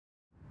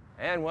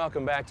And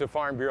welcome back to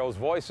Farm Bureau's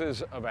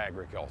Voices of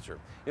Agriculture.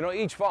 You know,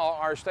 each fall,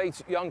 our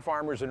state's young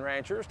farmers and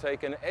ranchers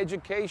take an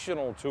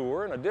educational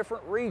tour in a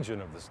different region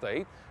of the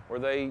state where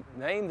they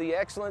name the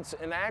Excellence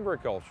in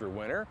Agriculture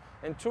winner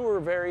and tour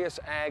various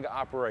ag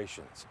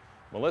operations.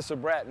 Melissa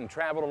Bratton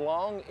traveled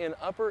along in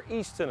Upper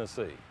East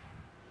Tennessee.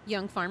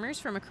 Young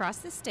farmers from across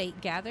the state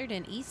gathered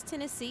in East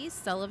Tennessee's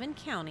Sullivan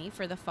County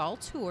for the fall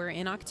tour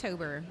in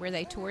October, where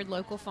they toured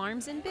local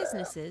farms and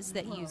businesses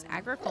that use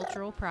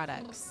agricultural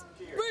products.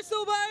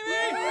 Bristol, baby!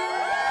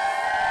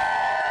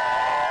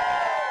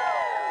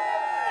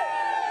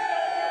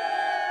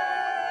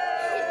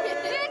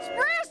 It's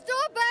Bristol,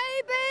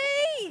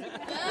 baby!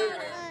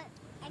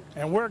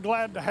 And we're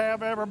glad to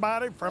have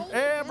everybody from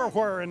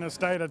everywhere in the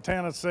state of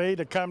Tennessee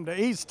to come to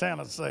East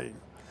Tennessee.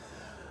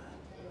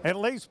 At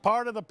least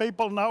part of the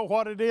people know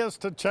what it is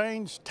to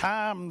change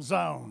time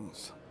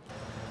zones.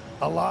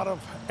 A lot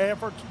of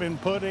effort's been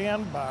put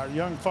in by our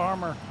young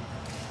farmer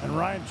and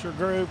rancher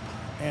group,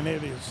 and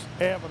it is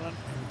evident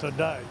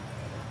today.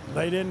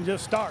 They didn't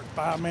just start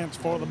 5 minutes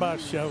before the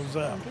bus shows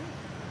up.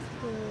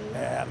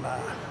 And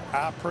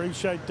I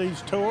appreciate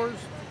these tours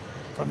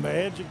from the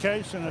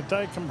education that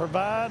they can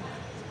provide.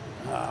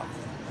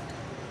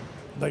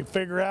 They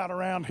figure out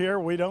around here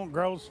we don't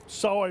grow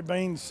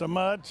soybeans so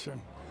much,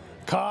 and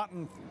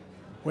cotton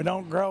we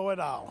don't grow at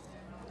all.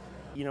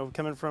 You know,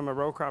 coming from a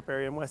row crop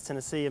area in West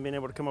Tennessee and being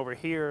able to come over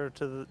here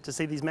to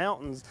see these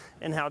mountains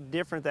and how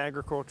different the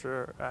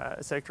agriculture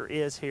sector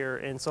is here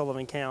in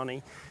Sullivan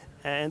County.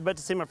 But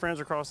to see my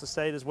friends across the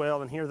state as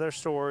well and hear their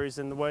stories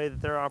and the way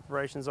that their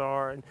operations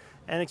are, and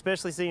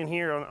especially seeing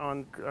here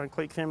on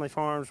Cleek Family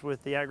Farms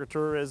with the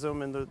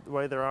agritourism and the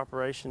way their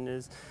operation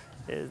is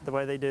the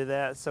way they do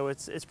that. So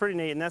it's pretty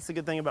neat, and that's the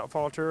good thing about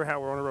Fall Tour, how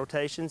we're on a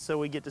rotation, so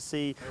we get to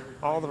see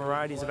all the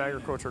varieties of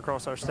agriculture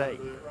across our state.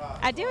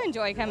 I do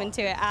enjoy coming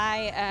to it.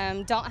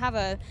 I don't have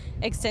a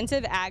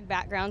extensive ag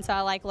background, so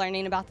I like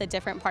learning about the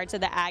different parts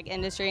of the ag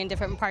industry and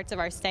different parts of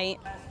our state.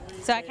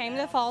 So I came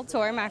to the Fall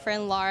Tour. My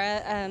friend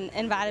Laura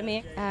invited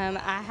me.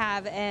 I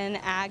have an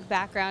ag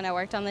background. I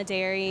worked on the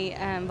dairy,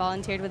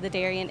 volunteered with the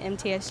dairy in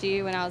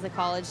MTSU when I was a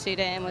college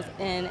student, and was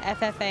in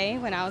FFA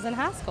when I was in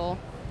high school.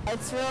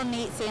 It's real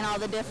neat seeing all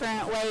the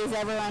different ways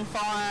everyone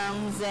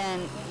farms,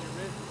 and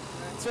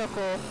it's real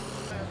cool.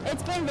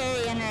 It's been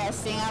very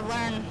interesting. I've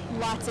learned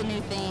lots of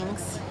new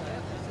things.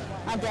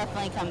 I'll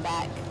definitely come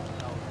back.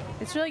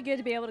 It's really good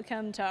to be able to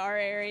come to our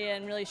area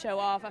and really show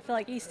off. I feel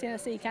like East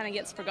Tennessee kind of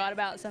gets forgot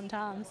about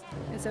sometimes,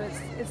 and so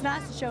it's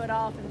nice to show it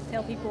off and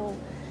show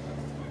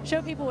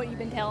people what you've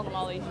been telling them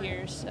all these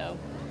years. So.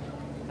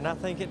 And I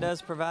think it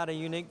does provide a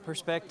unique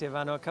perspective.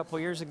 I know a couple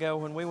years ago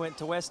when we went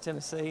to West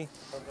Tennessee,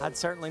 I'd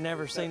certainly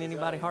never seen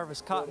anybody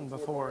harvest cotton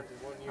before,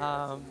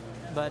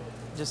 but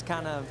just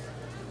kind of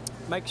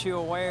makes you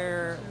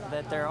aware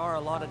that there are a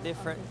lot of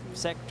different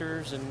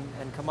sectors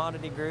and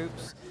commodity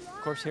groups.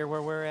 Of course, here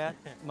where we're at,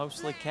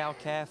 mostly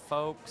cow-calf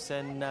folks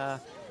and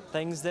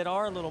things that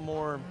are a little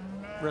more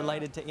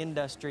related to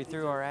industry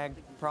through our ag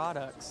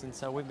products. And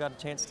so we've got a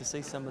chance to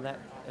see some of that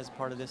as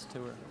part of this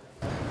tour.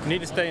 You need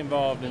to stay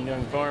involved in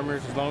young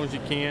farmers as long as you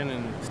can,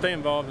 and stay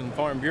involved in the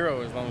Farm Bureau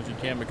as long as you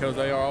can, because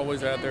they are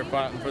always out there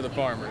fighting for the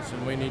farmers,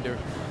 and we need to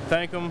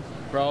thank them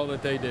for all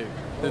that they do.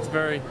 It's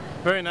very,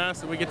 very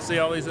nice that we get to see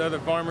all these other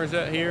farmers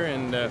out here,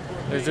 and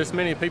there's this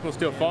many people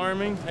still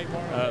farming.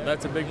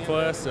 That's a big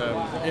plus.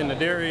 In the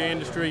dairy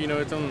industry, you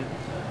know,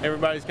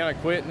 everybody's kind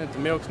of quitting it. The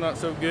milk's not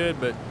so good,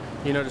 but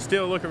you know, to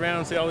still look around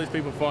and see all these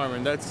people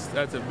farming, that's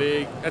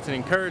an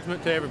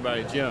encouragement to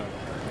everybody that's young.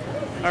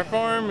 Our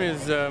farm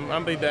is,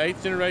 I'm the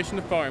 8th generation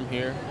to farm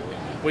here.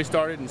 We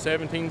started in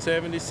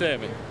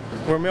 1777.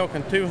 We're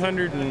milking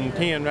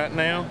 210 right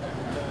now,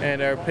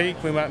 and our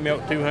peak we might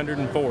milk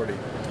 240.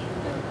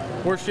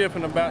 We're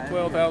shipping about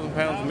 12,000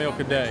 pounds of milk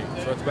a day,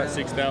 so that's about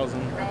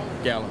 6,000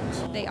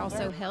 gallons. They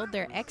also held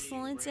their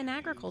Excellence in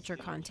Agriculture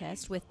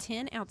contest with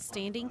 10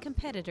 outstanding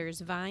competitors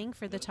vying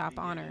for the top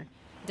honor.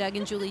 Doug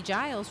and Julie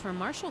Giles from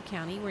Marshall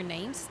County were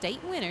named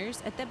state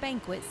winners at the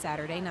banquet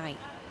Saturday night.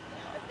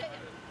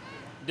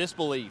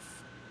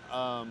 Disbelief.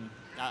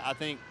 I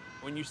think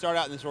when you start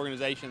out in this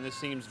organization, this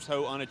seems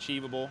so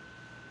unachievable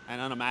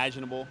and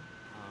unimaginable.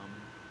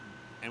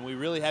 And we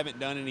really haven't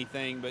done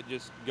anything but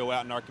just go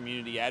out in our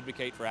community,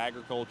 advocate for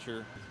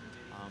agriculture,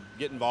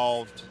 get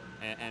involved,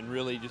 and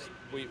really just,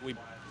 we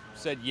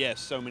said yes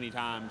so many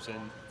times,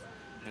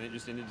 and it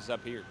just ended us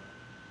up here.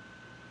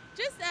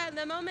 Just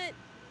the moment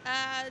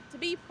to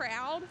be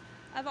proud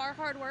of our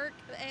hard work,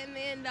 and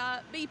then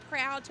be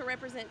proud to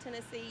represent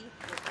Tennessee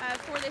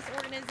for this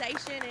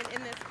organization and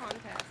in this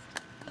contest.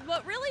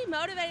 What really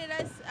motivated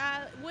us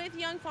with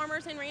young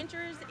farmers and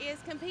ranchers is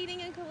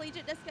competing in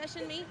collegiate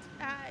discussion meet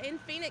in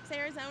Phoenix,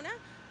 Arizona.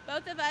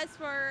 Both of us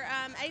were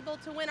able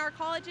to win our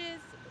colleges.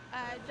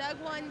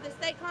 Doug won the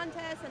state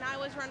contest and I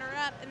was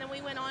runner-up, and then we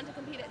went on to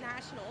compete at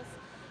nationals.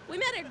 We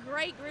met a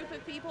great group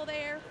of people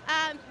there.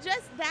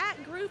 Just that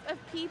group of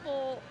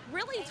people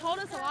really told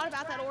us a lot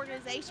about that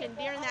organization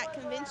during that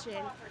convention.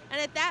 And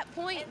at that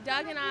point,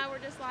 Doug and I were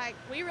just like,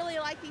 we really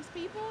like these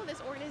people.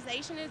 This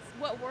organization is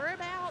what we're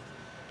about.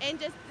 and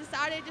just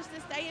decided just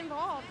to stay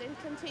involved and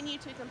continue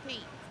to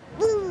compete.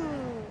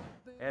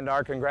 And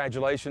our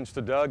congratulations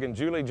to Doug and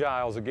Julie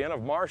Giles again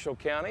of Marshall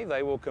County.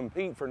 They will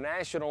compete for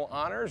national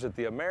honors at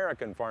the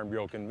American Farm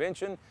Bureau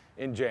Convention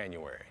in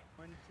January.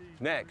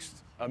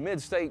 Next, a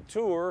mid-state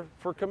tour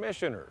for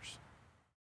commissioners.